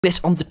this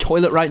on the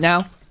toilet right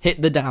now.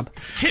 Hit the dab.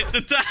 Hit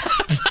the dab.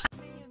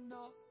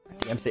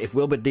 If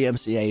Wilbur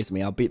DMCA's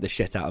me, I'll beat the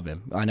shit out of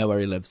him. I know where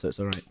he lives, so it's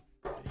alright.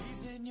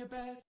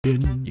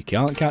 You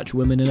can't catch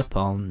women in a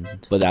pond,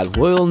 but that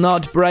will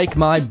not break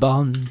my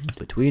bond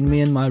between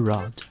me and my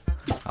rod.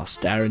 I'll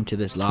stare into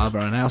this lava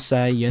and I'll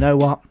say, you know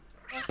what?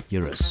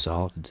 You're a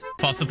sod.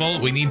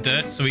 Possible. We need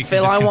dirt so we can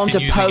Phil, just I want a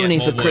continue to pony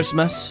get for more wood.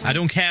 Christmas. I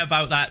don't care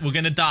about that. We're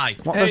gonna die.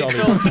 What Hey,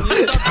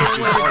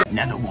 Phil,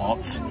 Never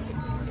what?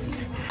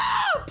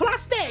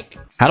 Plastic!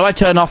 How do I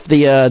turn off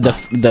the oh.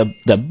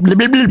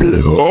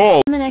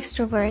 I'm an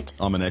extrovert.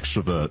 I'm an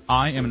extrovert.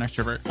 I am an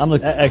extrovert. I'm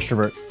an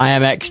extrovert. I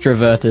am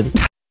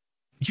extroverted.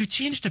 You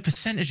changed the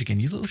percentage again,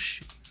 you little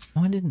shit.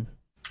 No, I didn't.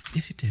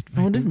 Yes, you did.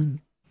 No, I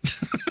didn't.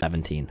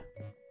 17.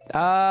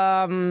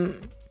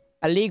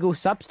 Illegal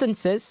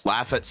substances.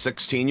 Laugh at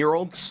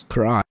 16-year-olds?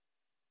 Cry.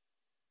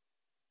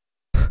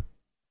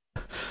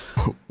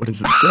 What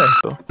does it say?